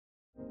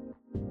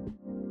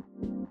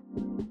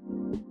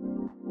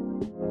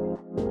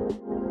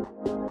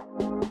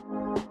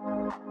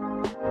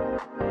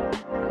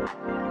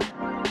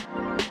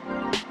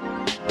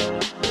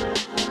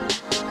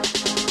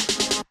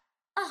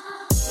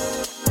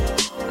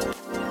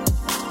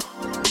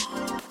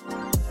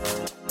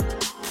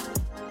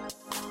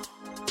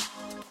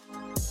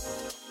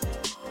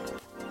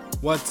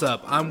What's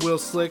up? I'm Will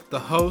Slick, the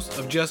host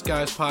of Just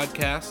Guys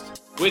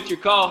Podcast. With your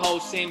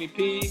co-host, Sammy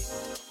P.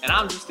 And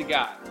I'm just a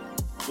guy.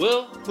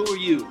 Will, who are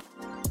you?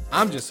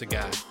 I'm just a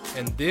guy,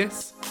 and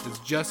this is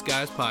Just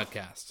Guys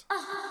Podcast.